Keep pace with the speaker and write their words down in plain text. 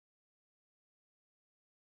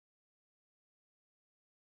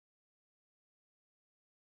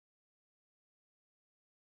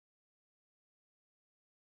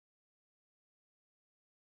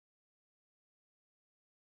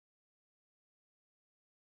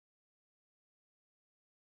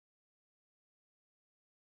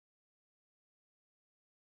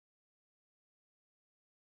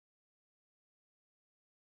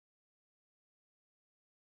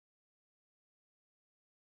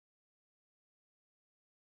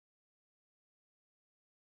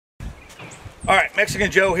All right,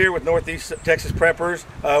 Mexican Joe here with Northeast Texas Preppers.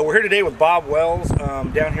 We're here today with Bob Wells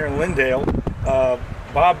down here in Lindale.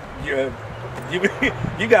 Bob,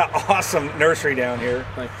 you got awesome nursery down here.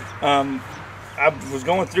 Thank you. I was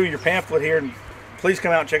going through your pamphlet here, and please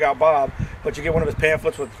come out and check out Bob. But you get one of his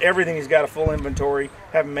pamphlets with everything. He's got a full inventory.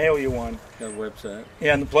 Have him mail you one. Got a website.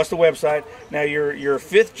 Yeah, and plus the website. Now you're a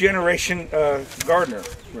fifth generation gardener.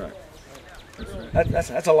 Right.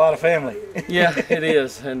 That's a lot of family. Yeah, it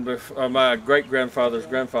is. And my great-grandfather's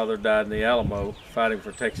grandfather died in the Alamo fighting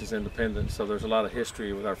for Texas independence, so there's a lot of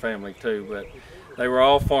history with our family too. But they were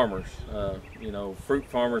all farmers, you know, fruit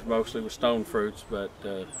farmers mostly with stone fruits, but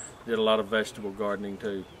did a lot of vegetable gardening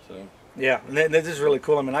too. So. Yeah, and this is really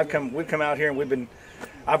cool. I mean, we've come out here and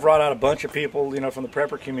I've brought out a bunch of people, you know, from the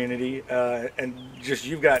prepper community, and just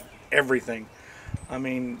you've got everything. I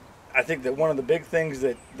mean, I think that one of the big things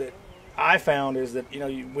that I found is that, you know,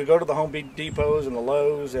 we go to the Home Depots and the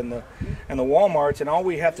Lowe's and the Walmarts, and all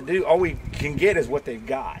we can get is what they've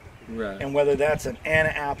got. Right. And whether that's an Anna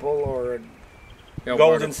apple or a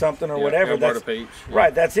golden something or whatever, that's peach. Yeah.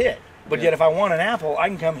 Right, that's it. But yet if I want an apple, I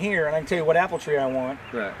can come here and I can tell you what apple tree I want.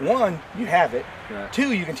 Right. One, you have it. Right.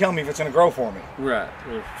 Two, you can tell me if it's going to grow for me. Right.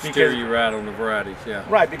 We'll steer you right on the varieties, yeah.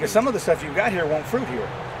 Right, because some of the stuff you've got here won't fruit here.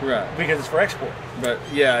 Right. Because it's for export. But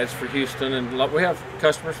yeah, it's for Houston, and we have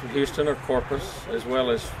customers from Houston or Corpus, as well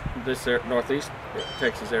as this Northeast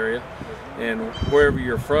Texas area. And wherever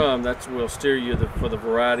you're from, we'll steer you for the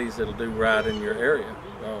varieties that'll do right in your area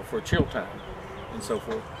for chill time and so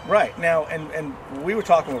forth. Right. Now, and we were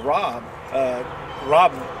talking with Rob.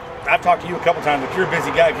 Rob, I've talked to you a couple times, but you're a busy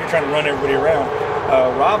guy. You're trying to run everybody around.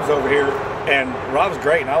 Rob's over here, and Rob's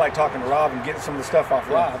great, and I like talking to Rob and getting some of the stuff off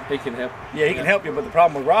Rob. He can help. Yeah, he can help you, but the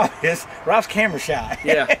problem with Rob is Rob's camera shy.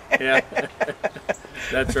 Yeah.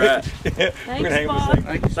 That's right. Thanks, Bob.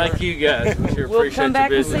 Thank you guys. We sure appreciate come back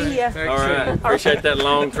your and business. see ya. All right. Appreciate that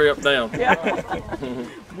long trip down.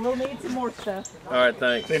 We'll need some more stuff. All right,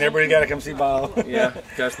 thanks. And everybody got to come see Bob. Yeah,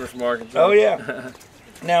 customers from Arkansas. Oh, yeah.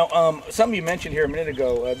 Now, something you mentioned here a minute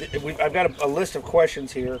ago, I've got a list of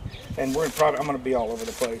questions here, and I'm going to be all over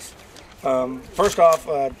the place. First off,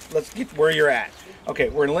 let's get where you're at. Okay,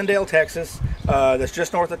 we're in Lindale, Texas. That's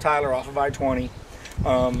just north of Tyler off of I-20.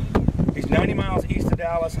 He's 90 miles east of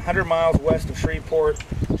Dallas, 100 miles west of Shreveport,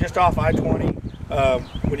 just off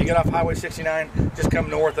I-20. When you get off Highway 69, just come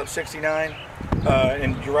north of 69,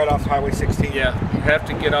 and you're right off Highway 16. Yeah, you have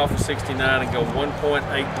to get off of 69 and go 1.8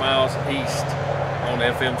 miles east on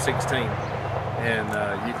FM 16. And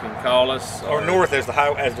you can call us. Or north as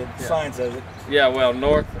the sign says it. Yeah, well,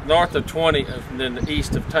 north of 20, and then the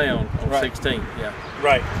east of town on 16. Yeah.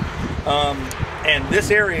 Right. And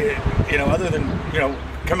this area, you know, other than, you know,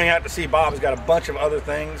 coming out to see Bob, has got a bunch of other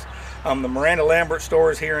things. The Miranda Lambert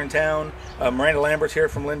store is here in town. Miranda Lambert's here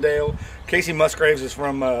from Lindale. Casey Musgraves is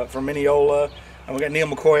from Mineola. And we got Neil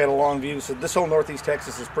McCoy out of Longview. So this whole Northeast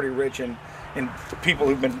Texas is pretty rich in people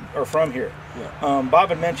are from here. Yeah. Bob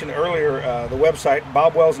had mentioned earlier the website,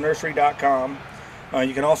 bobwellsnursery.com.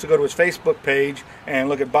 You can also go to his Facebook page and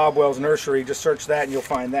look at Bob Wells Nursery. Just search that and you'll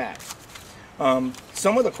find that.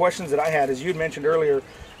 Some of the questions that I had is you had mentioned earlier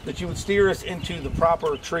that you would steer us into the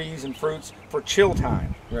proper trees and fruits for chill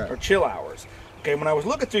time, right, or chill hours. Okay, when I was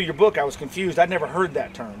looking through your book, I was confused. I'd never heard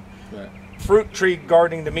that term. Right. Fruit tree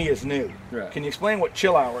gardening to me is new. Right. Can you explain what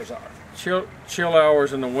chill hours are? Chill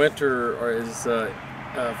hours in the winter is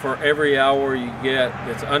for every hour you get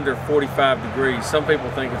it's under 45 degrees. Some people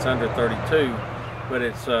think it's under 32, but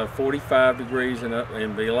it's 45 degrees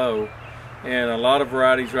and below. And a lot of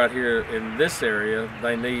varieties right here in this area,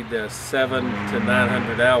 they need 700 to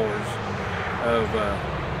 900 hours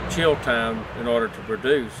of chill time in order to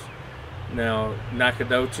produce. Now,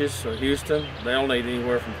 Nacogdoches or Houston, they'll need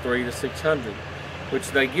anywhere from 300 to 600, which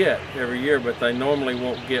they get every year, but they normally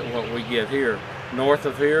won't get what we get here. North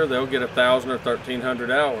of here, they'll get 1,000 or 1,300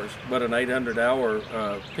 hours, but an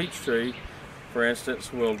 800-hour peach tree, for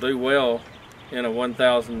instance, will do well in a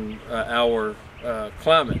 1,000-hour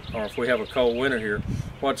climate, or if we have a cold winter here.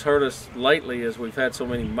 What's hurt us lately is we've had so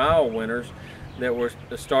many mild winters that we're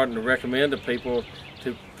starting to recommend to people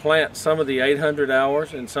to plant some of the 800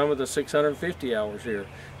 hours and some of the 650 hours here.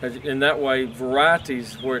 In that way,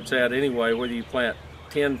 varieties where it's at anyway, whether you plant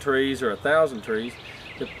 10 trees or 1,000 trees,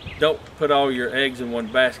 don't put all your eggs in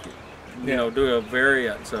one basket. You know, do a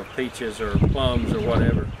variance of peaches or plums or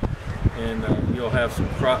whatever. And you'll have some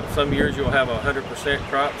crop. Some years you'll have 100%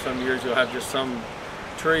 crop. Some years you'll have just some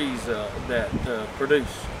trees that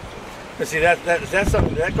produce. But see, that's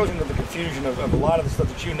something that goes into the confusion of a lot of the stuff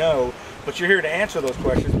that you know. But you're here to answer those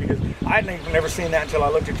questions because I'd never seen that until I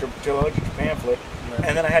looked at your pamphlet,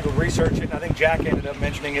 and then I had to research it. And I think Jack ended up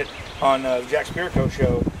mentioning it on Jack Spirko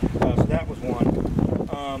show, so that was one.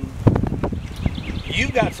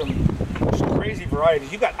 You've got some crazy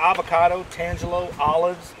varieties. You've got avocado, tangelo,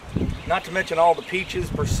 olives, not to mention all the peaches,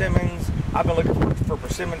 persimmons. I've been looking for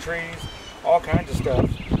persimmon trees, all kinds of stuff.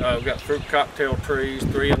 We've got fruit cocktail trees,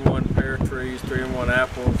 3-in-1 pear trees, 3-in-1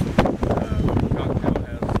 apples. Cocktail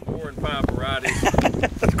has 4 and 5 varieties.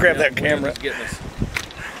 Let's grab that camera. Getting us.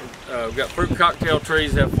 We've got fruit cocktail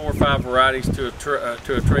trees that have 4 or 5 varieties to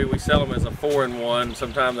a tree. We sell them as a 4-in-1.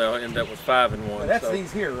 Sometimes they'll end up with 5-in-1. Well, that's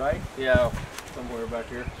these here, right? Yeah, somewhere back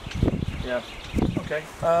here. Yeah. Okay.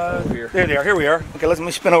 Over here. There they are. Here we are. Okay, let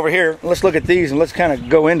me spin over here. Let's look at these and let's kind of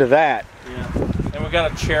go into that. Yeah. And we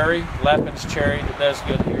got a cherry, Lappin's cherry, that does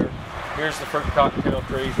good here. Here's the fruit cocktail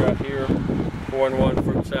trees right here. 4-in-1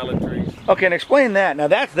 fruit salad trees. Okay, and explain that. Now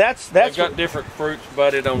that's They've got different fruits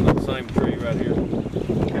budded on the same tree right here.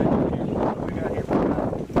 Okay. What we got here?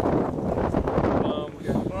 Plum. We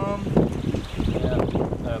got plum.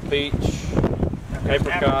 Yeah. Peach.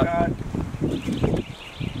 Apricot.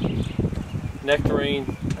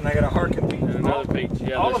 Nectarine. And I got a Harkin peach. And another peach.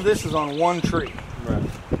 Yeah, all of this is on one tree. Right.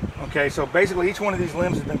 Okay, so basically each one of these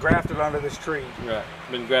limbs has been grafted onto this tree. Right.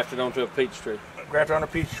 Been grafted onto a peach tree. Grafted on a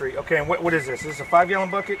peach tree. Okay, and what is this? Is this a 5-gallon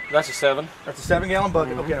bucket? That's a 7. That's a 7-gallon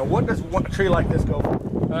bucket. Okay, now what does a tree like this go for?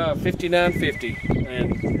 $59.50,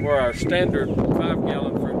 and where our standard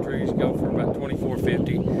 5-gallon fruit trees go for about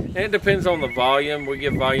 $24.50. And it depends on the volume. We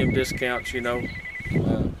give volume discounts, you know.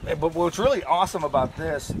 But what's really awesome about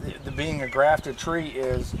this, the being a grafted tree,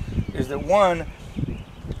 is that one,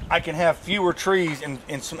 I can have fewer trees in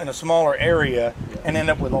a smaller area and end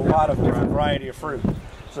up with a lot of different variety of fruit.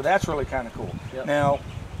 So that's really kind of cool. Yep. Now,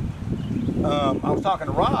 I was talking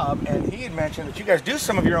to Rob, and he had mentioned that you guys do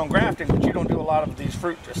some of your own grafting, but you don't do a lot of these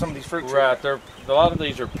some of these fruit trees. Right. A lot of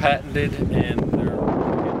these are patented, and they're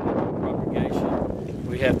propagation.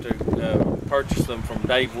 We have to purchase them from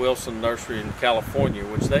Dave Wilson Nursery in California,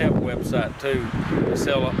 which they have a website too. They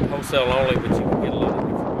sell wholesale only, but you can get a lot of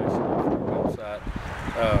information on their website.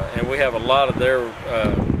 And we have a lot of their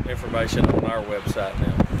information on our website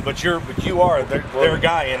now. But you are their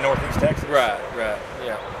guy in Northeast Texas. Right,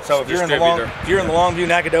 yeah. So if you're in the Longview,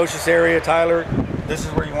 Nacogdoches area, Tyler, this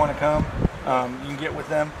is where you want to come. You can get with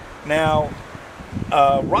them. Now,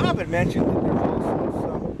 Rob had mentioned that there's also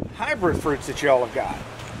some hybrid fruits that y'all have got.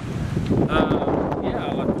 Yeah,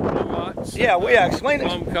 like the blue lots. Yeah, explain it.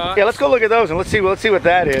 Plum cots. Yeah, let's go look at those and let's see what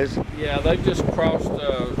that is. Yeah, they've just crossed.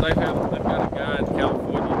 They've got a guy in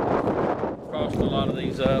California crossed a lot of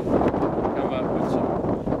these up, come up with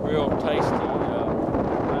some real tasty,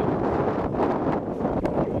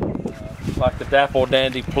 like the Dapple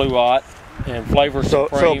Dandy Pluot and Flavor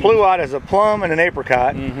Supreme. So Pluot is a plum and an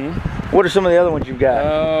apricot. Mm-hmm. What are some of the other ones you've got?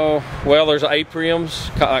 Well, there's apriums,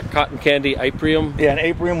 cotton candy aprium. Yeah, an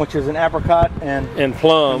aprium, which is an apricot and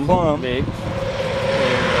plum. Mix. And,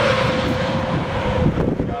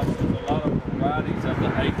 got a lot of varieties of the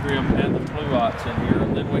aprium and the pluots in here.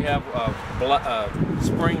 And then we have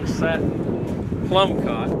spring satin plum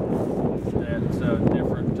cot that's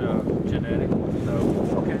different genetic.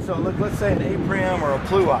 So let's say an aprium or a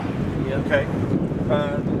pluot. Yeah. Okay. I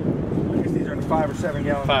guess these are in a 5 or 7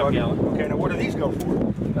 gallon. 5 gallon. Okay. Now what do these go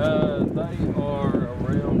for? They are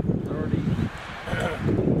around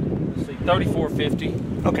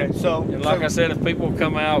 34.50. Okay. So and like I said, if people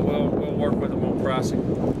come out, we'll work with them on pricing.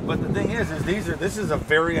 But the thing is this is a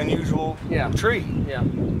very unusual tree. Yeah.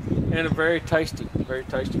 And a very tasty fruit.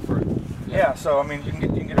 Yeah. So I mean, you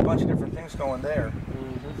can get a bunch of different things going there.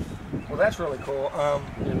 Well, that's really cool.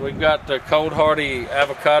 And we've got cold hardy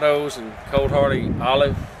avocados and cold hardy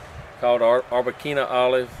olive called Arbequina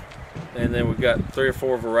olive. And then we've got 3 or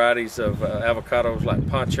 4 varieties of avocados like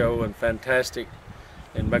Pancho and Fantastic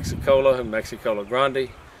and Mexicola and Mexicola Grande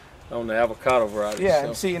on the avocado varieties. Yeah,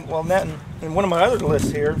 and see, well, in one of my other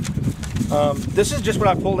lists here, this is just what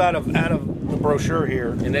I pulled out of the brochure here.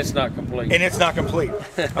 And it's not complete. And it's not complete.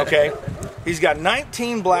 Okay. He's got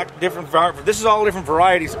 19 different varieties. This is all different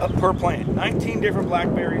varieties per plant. 19 different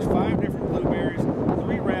blackberries, 5 different blueberries,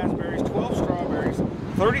 3 raspberries, 12 strawberries,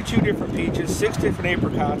 32 different peaches, 6 different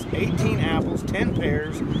apricots, 18 apples, 10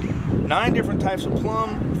 pears, 9 different types of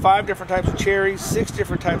plum, 5 different types of cherries, 6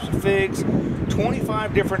 different types of figs,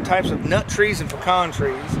 25 different types of nut trees and pecan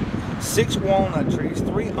trees, 6 walnut trees,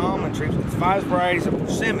 3 almond trees, and 5 varieties of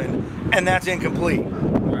persimmon, and that's incomplete.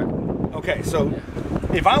 Right. Okay, so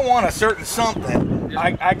if I want a certain something,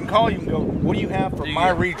 I can call you and go, what do you have for my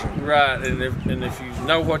region? Right, and if you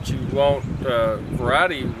know what you want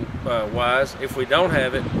variety wise, if we don't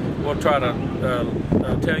have it, we'll try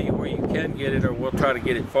to tell you where you you can get it, or we'll try to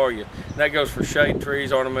get it for you. And that goes for shade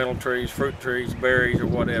trees, ornamental trees, fruit trees, berries, or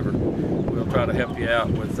whatever. We'll try to help you out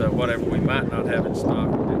with whatever we might not have in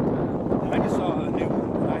stock at that time. I just saw a new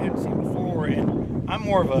one that I hadn't seen before, and I'm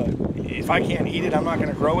more of a, if I can't eat it, I'm not going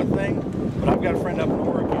to grow it thing. But I've got a friend up in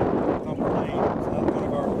Oregon, Thunder Lane, it's another one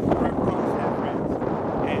of our staff friends,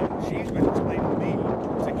 and she's been explaining to me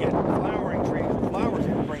to get flowering trees with flowers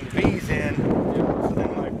in to bring the bees in, so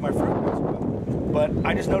then my fruit does well. But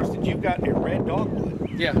I just noticed that you've got a red dogwood.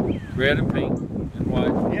 Yeah, red and pink and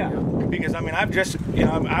white. Yeah, because I mean, I've just, you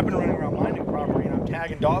know, I've been running around my new property and I'm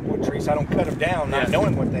tagging dogwood trees so I don't cut them down, not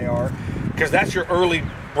knowing what they are, because that's your early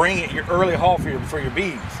haul for your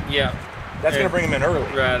bees. Yeah. That's going to bring them in early.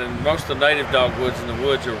 Right, and most of the native dogwoods in the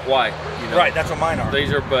woods are white. You know. Right, that's what mine are.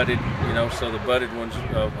 These are budded, you know, so the budded ones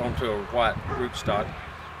onto a white rootstock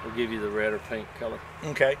will give you the red or pink color.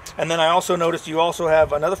 Okay, and then I also noticed you also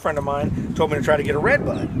have another friend of mine told me to try to get a red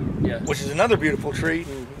bud, which is another beautiful tree.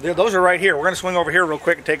 Those are right here. We're going to swing over here real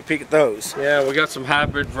quick and take a peek at those. Yeah, we got some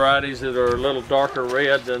hybrid varieties that are a little darker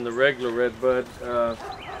red than the regular red bud,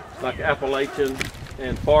 like Appalachian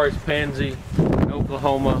and Forest Pansy,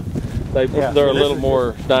 Oklahoma. They're a little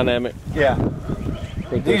more dynamic. Yeah,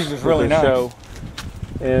 these are just really nice. Show.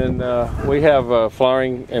 And we have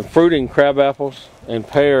flowering and fruiting crab apples and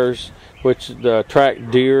pears, which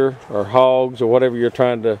attract deer or hogs or whatever you're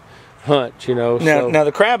trying to hunt. You know. Now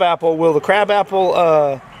the crab apple. Will the crab apple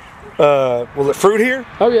will it fruit here?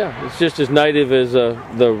 Oh yeah, it's just as native as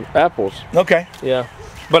the apples. Okay. Yeah.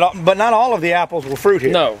 But not all of the apples will fruit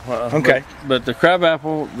here. No. Okay. But the crab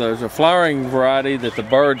apple, there's a flowering variety that the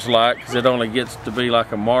birds like because it only gets to be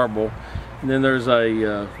like a marble. And then there's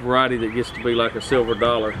a variety that gets to be like a silver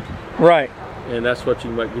dollar. Right. And that's what you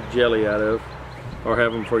can make good jelly out of, or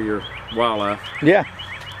have them for your wildlife. Yeah.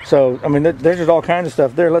 So I mean, there's just all kinds of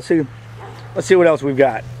stuff there. Let's see what else we've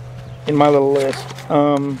got in my little list.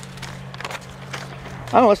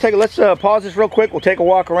 I don't know, let's pause this real quick. We'll take a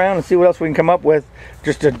walk around and see what else we can come up with,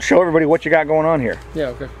 just to show everybody what you got going on here. Yeah,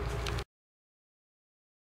 okay.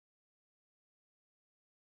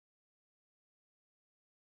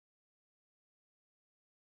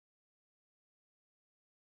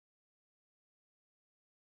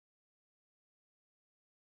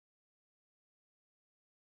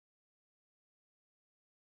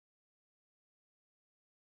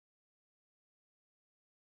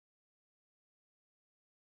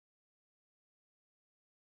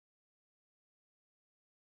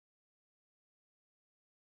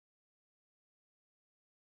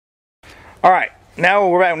 All right, now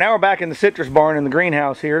we're back in the citrus barn in the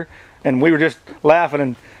greenhouse here, and we were just laughing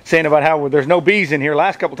and saying about how there's no bees in here.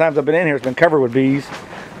 Last couple times I've been in here, it's been covered with bees,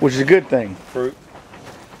 which is a good thing. Fruit.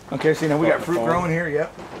 Okay, so now we got fruit growing here.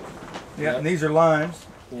 Yep. Yeah, and these are limes.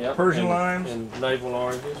 Yep. Persian limes. And navel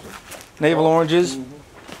oranges. Navel oranges.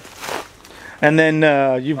 And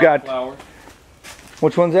then you've got flowers.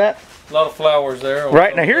 Which one's that? A lot of flowers there.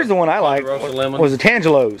 Right, now here's the one I like. Was the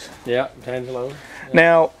Tangelos. Yeah, Tangelos. Yeah.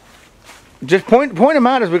 Now, just point them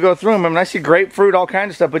out as we go through them. I mean, I see grapefruit, all kinds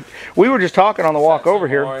of stuff, but we were just talking on the walk over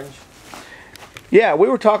here. Orange. Yeah, we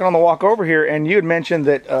were talking on the walk over here, and you had mentioned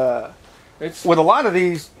that with a lot of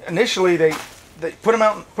these, initially they put them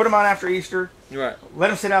out after Easter. Right. Let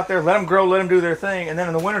them sit out there, let them grow, let them do their thing, and then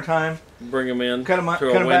in the wintertime, bring them in to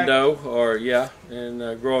a window, or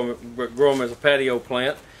and grow them as a patio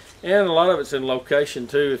plant. And a lot of it's in location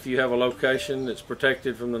too. If you have a location that's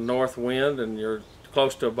protected from the north wind and you're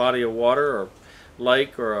close to a body of water or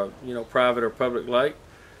lake or a private or public lake,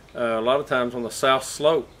 a lot of times on the south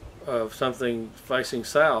slope of something facing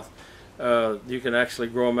south, you can actually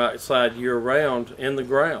grow them outside year-round in the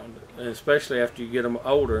ground, and especially after you get them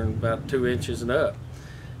older and about 2 inches and up.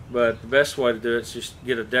 But the best way to do it is just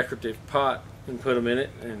get a decorative pot and put them in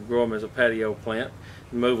it and grow them as a patio plant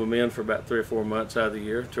and move them in for about 3 or 4 months out of the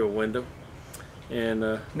year to a window. And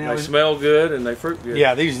they smell good and they fruit good.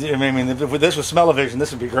 Yeah, these. I mean, if this was smell-o-vision,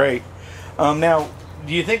 this would be great. Now,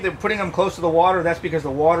 do you think that putting them close to the water, that's because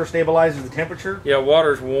the water stabilizes the temperature? Yeah,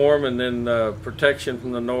 water's warm, and then protection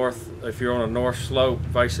from the north. If you're on a north slope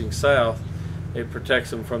facing south, it protects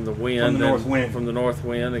them from the wind. From the north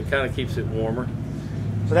wind, and kind of keeps it warmer.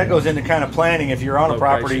 So that goes into kind of planning if you're on a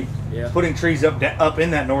property, putting trees up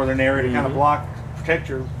in that northern area to kind of protect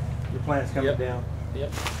your plants coming down.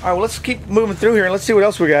 Yep. All right, well, let's keep moving through here and let's see what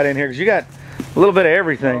else we got in here, because you got a little bit of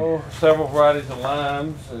everything. Oh, several varieties of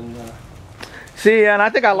limes. And see, and I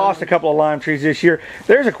think I lost a couple of lime trees this year.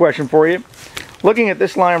 There's a question for you. Looking at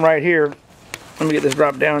this lime right here, let me get this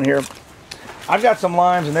dropped down here. I've got some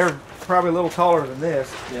limes and they're probably a little taller than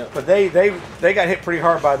this. Yeah. But they got hit pretty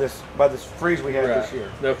hard by this freeze we had this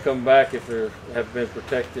year. They'll come back if they have been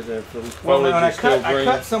protected and if the Well, foliage and is still I green.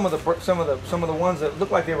 cut some of the ones that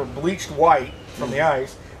looked like they were bleached white from the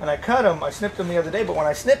ice, and I cut them. I snipped them the other day, but when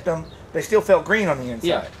I snipped them, they still felt green on the inside.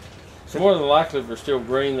 Yeah. So more than likely, if they're still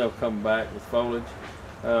green, they'll come back with foliage.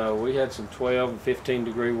 We had some 12 and 15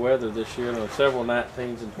 degree weather this year, and several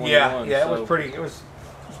 19s and 21s. Yeah, so, it was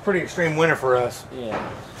pretty extreme winter for us.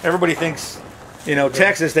 Yeah. Everybody thinks,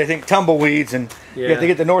 Texas, they think tumbleweeds, and you have to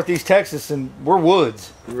get to northeast Texas, and we're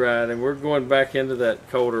woods. Right, and we're going back into that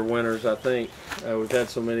colder winters, I think. We've had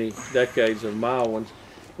so many decades of mild ones.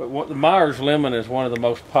 But the Myers lemon is one of the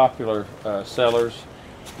most popular sellers.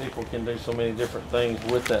 People can do so many different things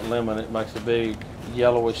with that lemon. It makes a big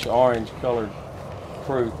yellowish orange colored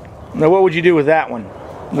fruit. Now, what would you do with that one?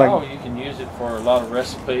 You can use it for a lot of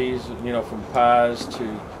recipes, from pies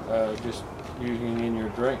to just using in your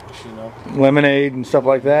drinks, Lemonade and stuff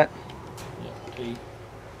like that. Yeah, tea.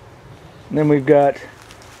 And then we've got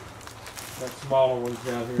that smaller ones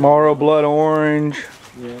down here. Morrow blood orange.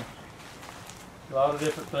 Yeah. A lot of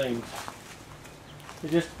different things.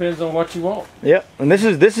 It just depends on what you want. Yep. And this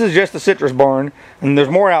is just the citrus barn, and there's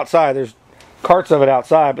more outside. There's carts of it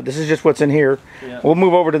outside, but this is just what's in here. Yeah. We'll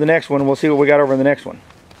move over to the next one, and we'll see what we got over in the next one.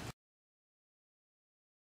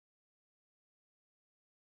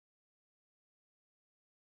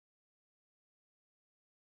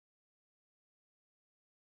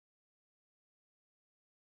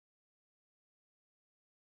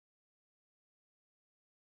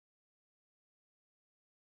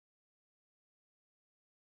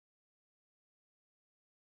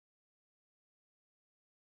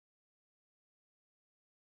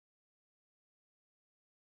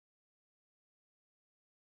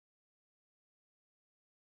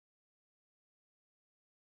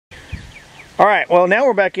 All right, well, now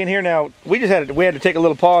we're back in here. Now we had to take a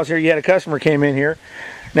little pause here. You had a customer came in here.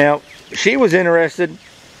 Now she was interested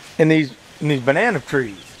in these banana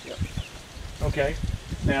trees. Yep. Okay.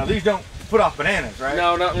 Now these don't put off bananas, right?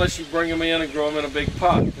 No, not unless you bring them in and grow them in a big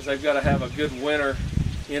pot, because they've got to have a good winter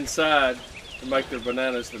inside to make their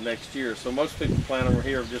bananas the next year. So most people plant them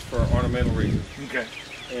here just for ornamental reasons. Okay.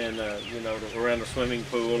 And around a swimming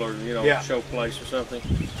pool or show place or something.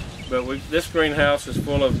 But this greenhouse is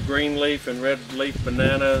full of green leaf and red leaf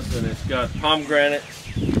bananas, and it's got pomegranates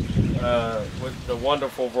with the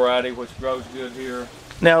wonderful variety which grows good here.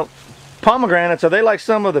 Now, pomegranates, are they like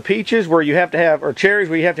some of the peaches where you have to have, or cherries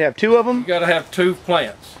where you have to have two of them? You got to have two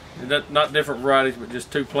plants, not different varieties, but just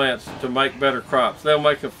two plants to make better crops. They'll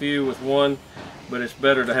make a few with one, but it's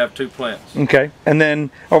better to have two plants. Okay, and then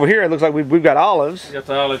over here it looks like we've got olives. You got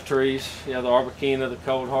the olive trees. You have the Arbequina, the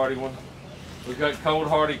cold hardy one. We've got cold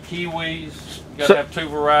hardy kiwis. You got to have two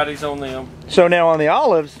varieties on them. So now on the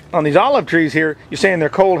olives, on these olive trees here, you're saying they're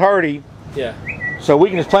cold hardy. Yeah. So we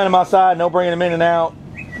can just plant them outside, no bringing them in and out.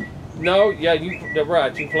 No, yeah, they're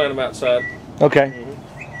right. You can plant them outside. Okay.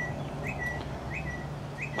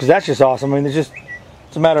 Because that's just awesome. I mean,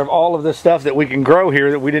 it's a matter of all of this stuff that we can grow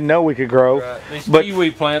here that we didn't know we could grow. Right. These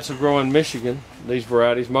kiwi plants will grow in Michigan. These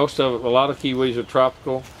varieties, a lot of kiwis are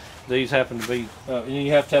tropical. These happen to be,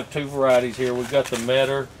 you have to have two varieties here. We've got the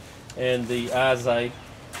Medder and the Isay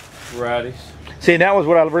varieties. See, and that was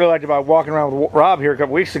what I really liked about walking around with Rob here a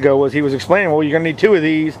couple weeks ago, was he was explaining, well, you're going to need two of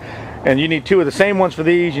these, and you need two of the same ones for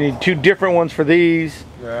these, you need two different ones for these.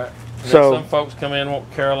 Right. So some folks come in and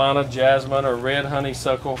want Carolina jasmine or red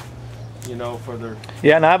honeysuckle, for their...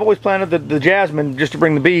 Yeah, and I've always planted the jasmine just to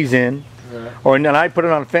bring the bees in. Right. And I put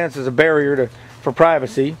it on a fence as a barrier for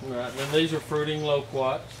privacy. Right, and then these are fruiting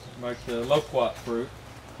loquats, like the loquat fruit.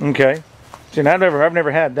 Okay. See, and I've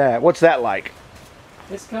never had that. What's that like?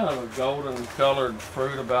 It's kind of a golden colored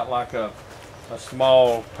fruit, about like a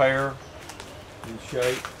small pear in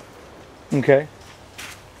shape. Okay.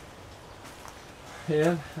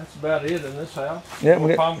 Yeah, that's about it in this house. Yeah,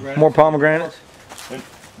 more pomegranates. And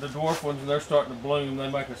the dwarf ones, they're starting to bloom.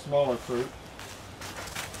 They make a smaller fruit.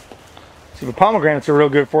 See, the pomegranates are real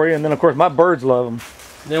good for you, and then of course my birds love them.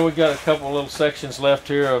 Then we've got a couple little sections left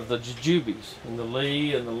here of the jujubes, and the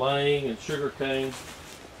Lee and the Lang and sugar cane.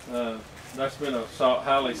 That's been a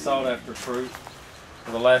highly sought after fruit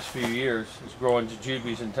for the last few years. It's growing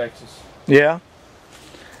jujubes in Texas. Yeah.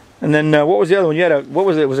 And then what was the other one? You had what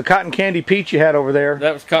was it? It was a cotton candy peach you had over there.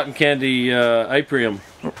 That was cotton candy aprium.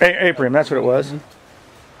 Aprium, that's what it was.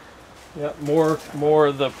 Mm-hmm. Yep, more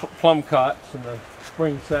of the plum cots and the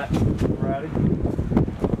spring satin variety.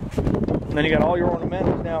 And then you got all your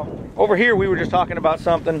ornamentals. Now, over here we were just talking about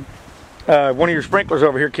something. One of your sprinklers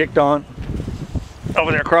over here kicked on.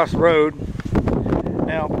 Over there across the road.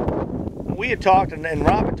 Now, we had talked, and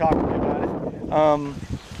Rob had talked to me about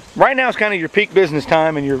Right now it's kind of your peak business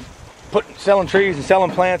time, and you're selling trees and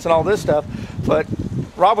selling plants and all this stuff. But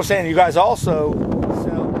Rob was saying you guys also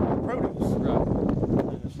sell produce. Right.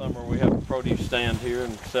 In the summer we have a produce stand here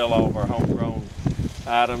and sell all of our homegrown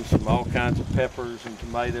items, from all kinds of peppers and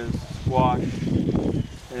tomatoes, squash,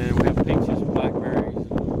 and we have peaches and blackberries.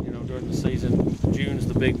 You know, during the season, June's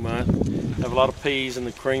the big month. We have a lot of peas and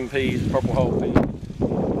the cream peas, purple whole peas.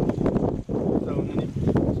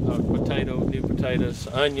 Potatoes, new potatoes,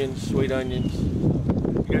 onions, sweet onions.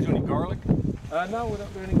 You guys do any garlic? No, we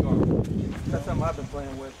don't do any garlic. That's something I've been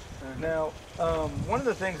playing with. Now, one of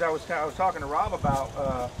the things I was talking to Rob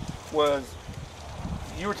about was,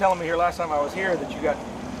 you were telling me here last time I was here that you got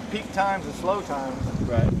peak times and slow times.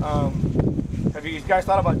 Right. Have you guys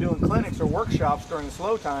thought about doing clinics or workshops during the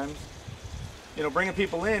slow times? You know, bringing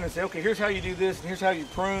people in and say, okay, here's how you do this, and here's how you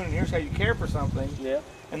prune, and here's how you care for something. Yeah.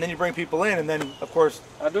 And then you bring people in, and then, of course...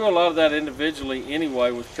 I do a lot of that individually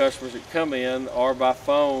anyway with customers that come in, or by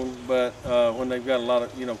phone, but when they've got a lot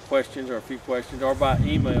of, questions or a few questions, or by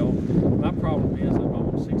email. My problem is I'm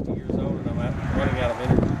almost 60 years old and I'm running out of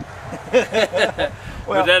energy.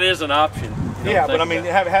 Well, but that is an option. Yeah, but I mean,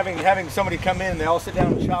 having somebody come in, they all sit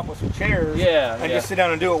down and shop with some chairs, and just sit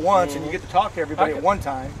down and do it once, and you get to talk to everybody at one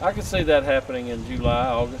time. I can see that happening in July,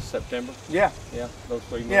 August, September. Yeah. Yeah, those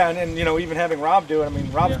 3 months. Yeah, and then, even having Rob do it. I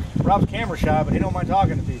mean, Rob's camera shy, but he don't mind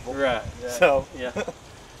talking to people. Right. So. Yeah.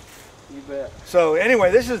 You bet. So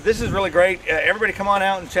anyway, this is really great. Everybody, come on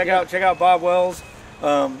out and check out Bob Wells.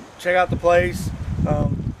 Check out the place.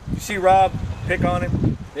 You see Rob, pick on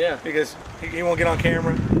him. Yeah. Because he won't get on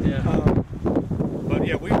camera. Yeah. But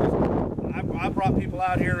yeah, I brought people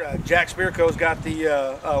out here. Jack Spirko's got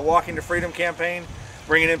the Walking to Freedom campaign,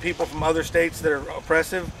 bringing in people from other states that are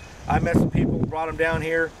oppressive. I met some people, brought them down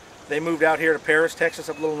here. They moved out here to Paris, Texas,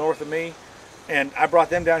 up a little north of me, and I brought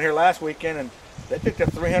them down here last weekend, and they picked up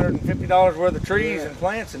 $350 worth of trees and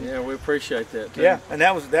plants. And yeah, we appreciate that too. Yeah, and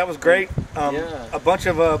that was great. A bunch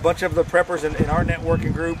of the preppers in our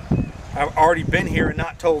networking group have already been here and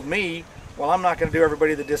not told me. Well, I'm not going to do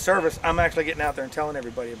everybody the disservice. I'm actually getting out there and telling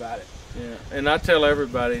everybody about it. Yeah, and I tell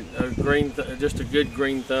everybody, just a good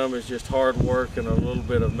green thumb is just hard work and a little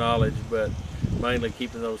bit of knowledge, but mainly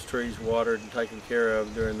keeping those trees watered and taken care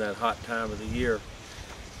of during that hot time of the year.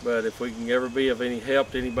 But if we can ever be of any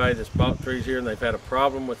help to anybody that's bought trees here and they've had a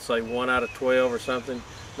problem with, say, 1 out of 12 or something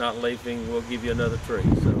not leafing, we'll give you another tree.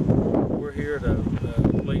 So we're here to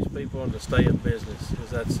please people and to stay in business, because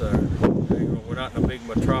that's we're not in a big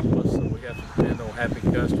metropolis, so we have to depend on happy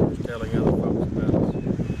customers telling other folks about us.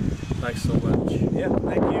 Thanks so much. Yeah,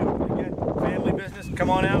 thank you. Again, family business. Come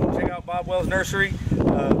on out and check out Bob Wells Nursery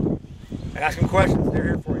and ask them questions. They're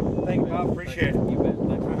here for you. Thank you, Bob. Appreciate it. You bet.